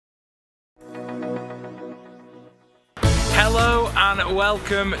and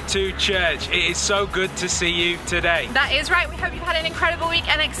welcome to church. It is so good to see you today. That is right. We hope you've had an incredible week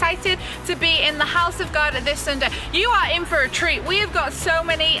and excited to be in the house of God this Sunday. You are in for a treat. We have got so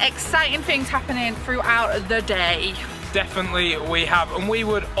many exciting things happening throughout the day. Definitely we have, and we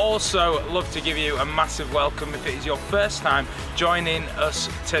would also love to give you a massive welcome if it is your first time joining us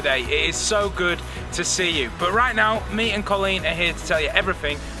today. It is so good to see you. But right now, me and Colleen are here to tell you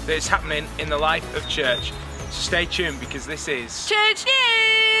everything that is happening in the life of church. So stay tuned because this is Church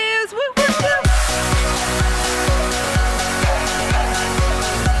News! Woo, woo, woo.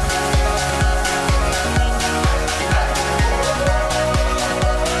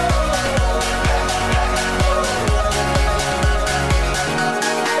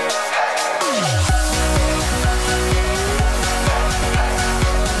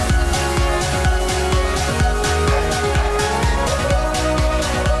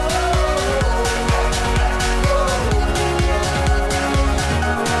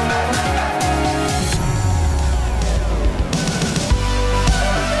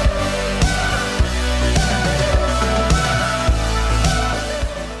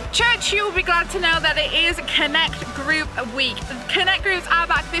 You will be glad to know that it is Connect Group Week. Connect Groups are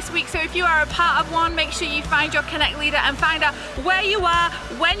back this week, so if you are a part of one, make sure you find your Connect leader and find out where you are,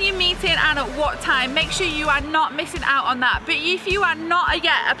 when you're meeting and at what time. Make sure you are not missing out on that. But if you are not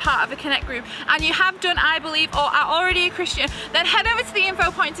yet a part of a Connect Group and you have done, I believe, or are already a Christian, then head over to the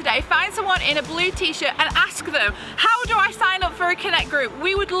info point today, find someone in a blue t-shirt and ask them, how do I sign up for a Connect Group?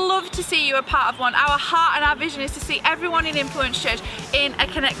 We would love to see you a part of one. Our heart and our vision is to see everyone in Influence Church in a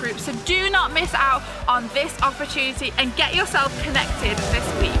Connect Group. So do not miss out on this opportunity and get yourself connected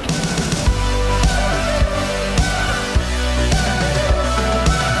this week.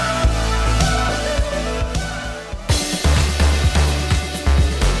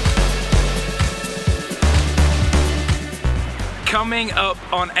 Coming up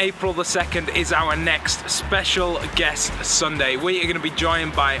on April the 2nd is our next special guest Sunday. We are going to be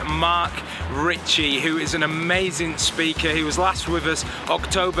joined by Mark Ritchie, who is an amazing speaker. He was last with us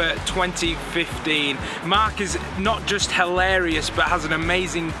October 2015. Mark is not just hilarious, but has an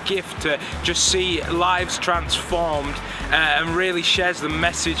amazing gift to just see lives transformed and really shares the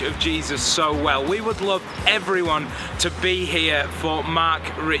message of Jesus so well. We would love everyone to be here for Mark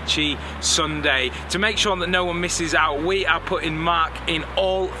Ritchie Sunday. To make sure that no one misses out, we are putting Mark in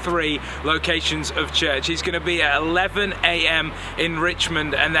all 3 locations of church. He's going to be at 11 AM in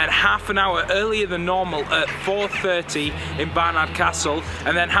Richmond, and then half an hour earlier than normal at 4:30 in Barnard Castle,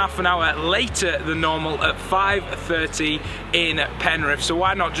 and then half an hour later than normal at 5:30 in Penrith. So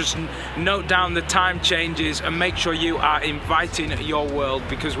why not just note down the time changes and make sure you are inviting your world,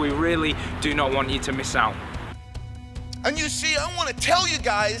 because we really do not want you to miss out. And you see, I want to tell you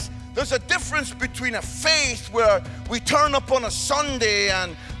guys, there's a difference between a faith where we turn up on a Sunday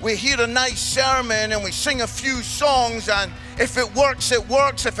and we hear a nice sermon and we sing a few songs, and if it works, it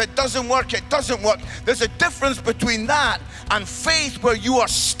works. If it doesn't work, it doesn't work. There's a difference between that and faith where you are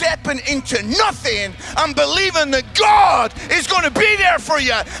stepping into nothing and believing that God is going to be there for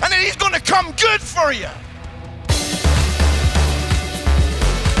you and that He's going to come good for you.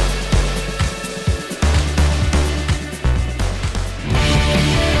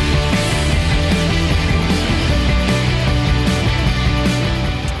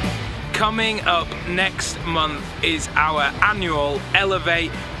 Coming up next month is our annual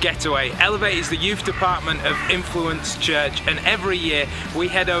Elevate Getaway. Elevate is the youth department of Influence Church, and every year we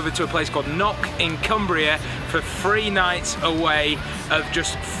head over to a place called Knock in Cumbria for 3 nights away of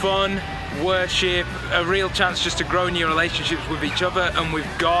just fun, worship, a real chance just to grow in your relationships with each other and with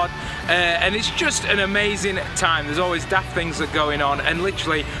God, and it's just an amazing time. There's always daft things that are going on, and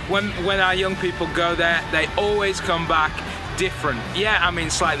literally when our young people go there, they always come back different. Yeah, I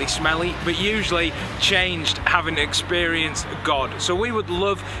mean slightly smelly, but usually changed, having experienced God. So we would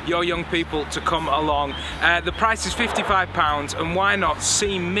love your young people to come along. The price is £55, and why not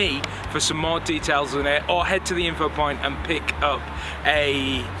see me for some more details on it, or head to the info point and pick up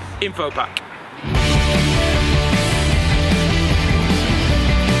a info pack.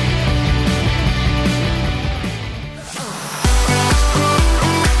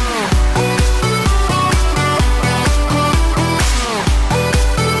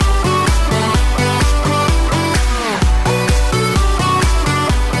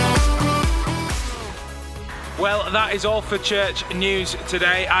 Well, that is all for church news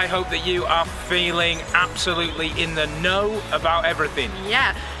today. I hope that you are feeling absolutely in the know about everything.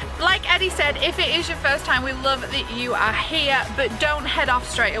 Yeah. Like Eddie said, if it is your first time, we love that you are here, but don't head off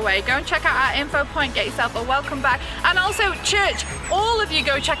straight away. Go and check out our info point, get yourself a welcome bag. And also, church, all of you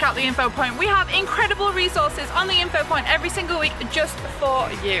go check out the Info Point. We have incredible resources on the Info Point every single week just for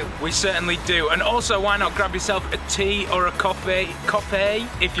you. We certainly do. And also, why not grab yourself a tea or a coffee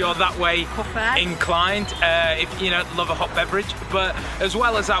if you're that way inclined, if you know, love a hot beverage. But as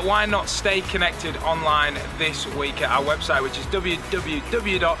well as that, why not stay connected online this week at our website, which is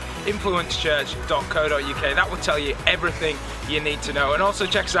www.influencechurch.co.uk. That will tell you everything you need to know. And also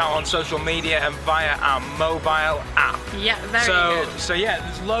check us out on social media and via our mobile app. Yeah, very good. So yeah,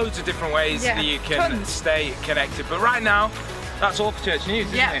 there's loads of different ways that you can stay connected. But right now, that's all for Church News,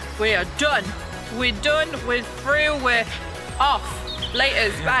 isn't it? We are done. We're done, we're through, we're off.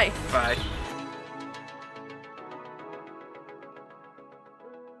 Laters, bye. Bye.